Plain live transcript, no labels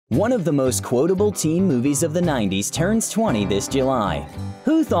One of the most quotable teen movies of the 90s turns 20 this July.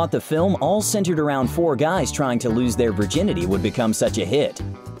 Who thought the film, all centered around four guys trying to lose their virginity, would become such a hit?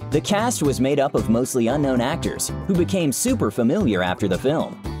 The cast was made up of mostly unknown actors who became super familiar after the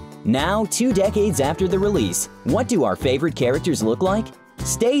film. Now, 2 decades after the release, what do our favorite characters look like?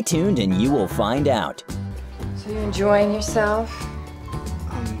 Stay tuned and you will find out. So you're enjoying yourself?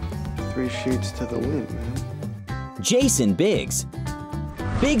 3 sheets to the wind, man. Jason Biggs.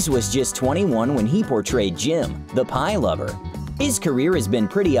 Biggs was just 21 when he portrayed Jim, the pie lover. His career has been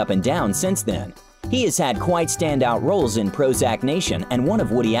pretty up and down since then. He has had quite standout roles in Prozac Nation and one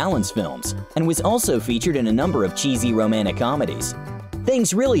of Woody Allen's films, and was also featured in a number of cheesy romantic comedies.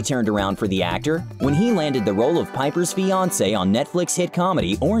 Things really turned around for the actor when he landed the role of Piper's fiancé on Netflix hit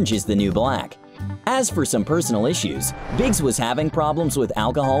comedy Orange is the New Black. As for some personal issues, Biggs was having problems with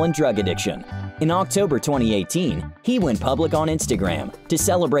alcohol and drug addiction. In October 2018, he went public on Instagram to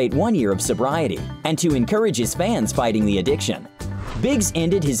celebrate 1 year of sobriety and to encourage his fans fighting the addiction. Biggs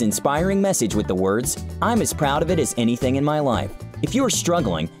ended his inspiring message with the words, "I'm as proud of it as anything in my life. If you're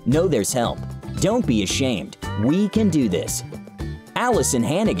struggling, know there's help. Don't be ashamed. We can do this." Allison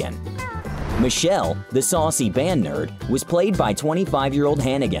Hannigan. Michelle, the saucy band nerd, was played by 25-year-old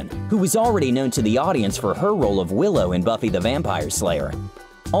Hannigan, who was already known to the audience for her role of Willow in Buffy the Vampire Slayer.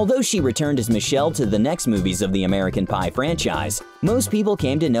 Although she returned as Michelle to the next movies of the American Pie franchise, most people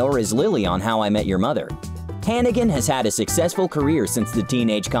came to know her as Lily on How I Met Your Mother. Hannigan has had a successful career since the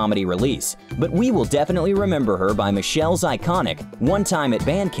teenage comedy release, but we will definitely remember her by Michelle's iconic "one time at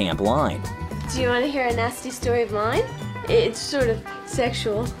band camp" line. Do you want to hear a nasty story of mine? It's sort of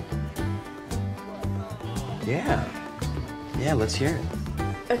sexual. Yeah, let's hear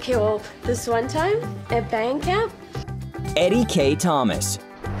it. Okay, well, this one time at band camp. Eddie K. Thomas.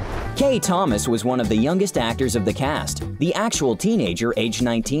 K. Thomas was one of the youngest actors of the cast, the actual teenager aged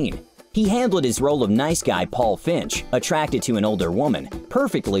 19. He handled his role of nice guy Paul Finch, attracted to an older woman,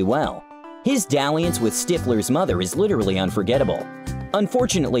 perfectly well. His dalliance with Stifler's mother is literally unforgettable.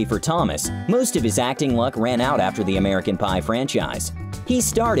 Unfortunately for Thomas, most of his acting luck ran out after the American Pie franchise. He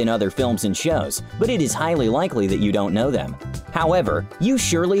starred in other films and shows, but it is highly likely that you don't know them. However, you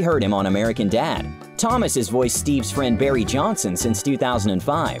surely heard him on American Dad. Thomas has voiced Steve's friend Barry Johnson since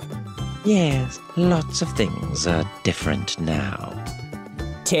 2005. Yes, lots of things are different now.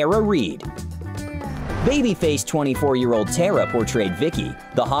 Tara Reid. Baby-faced 24-year-old Tara portrayed Vicky,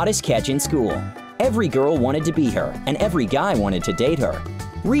 the hottest catch in school. Every girl wanted to be her, and every guy wanted to date her.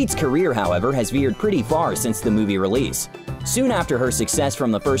 Reid's career, however, has veered pretty far since the movie release. Soon after her success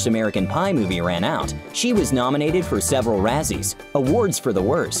from the first American Pie movie ran out, she was nominated for several Razzies, awards for the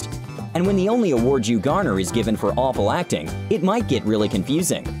worst. And when the only award you garner is given for awful acting, it might get really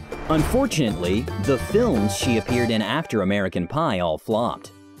confusing. Unfortunately, the films she appeared in after American Pie all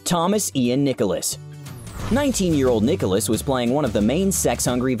flopped. Thomas Ian Nicholas. 19-year-old Nicholas was playing one of the main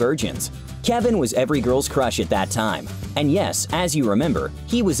sex-hungry virgins. Kevin was every girl's crush at that time. And yes, as you remember,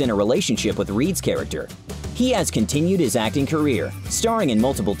 he was in a relationship with Reid's character. He has continued his acting career, starring in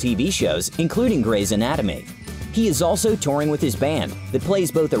multiple TV shows, including Grey's Anatomy. He is also touring with his band that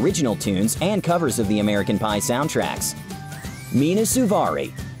plays both original tunes and covers of the American Pie soundtracks. Mina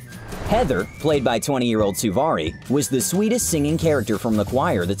Suvari. Heather, played by 20-year-old Suvari, was the sweetest singing character from the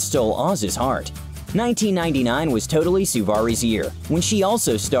choir that stole Oz's heart. 1999 was totally Suvari's year, when she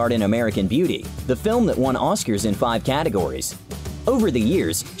also starred in American Beauty, the film that won Oscars in 5 categories. Over the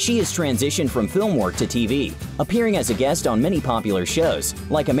years, she has transitioned from film work to TV, appearing as a guest on many popular shows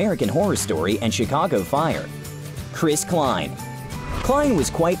like American Horror Story and Chicago Fire. Chris Klein. Klein was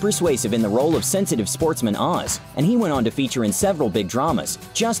quite persuasive in the role of sensitive sportsman Oz, and he went on to feature in several big dramas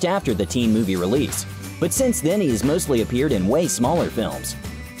just after the teen movie release. But since then, he has mostly appeared in way smaller films.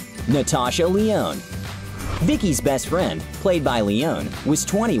 Natasha Lyonne. Vicky's best friend, played by Lyonne, was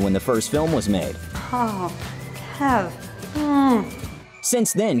 20 when the first film was made. Oh, Kev.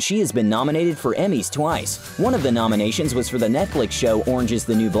 Since then, she has been nominated for Emmys twice. One of the nominations was for the Netflix show Orange is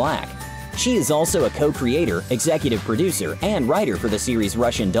the New Black. She is also a co-creator, executive producer, and writer for the series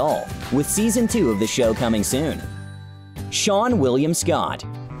Russian Doll, with Season 2 of the show coming soon. Sean William Scott.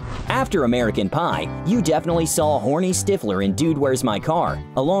 After American Pie, you definitely saw horny Stifler in Dude, Where's My Car,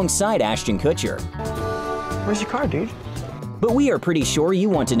 alongside Ashton Kutcher. Where's your car, dude? But we are pretty sure you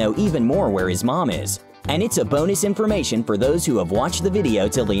want to know even more where his mom is. And it's a bonus information for those who have watched the video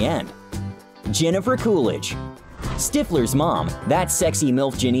till the end. Jennifer Coolidge. Stifler's mom, that sexy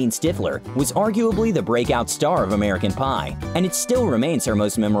MILF Janine Stifler, was arguably the breakout star of American Pie, and it still remains her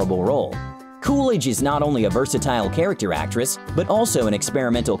most memorable role. Coolidge is not only a versatile character actress, but also an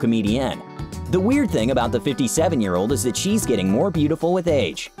experimental comedienne. The weird thing about the 57-year-old is that she's getting more beautiful with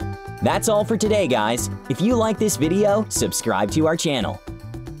age. That's all for today, guys. If you like this video, subscribe to our channel.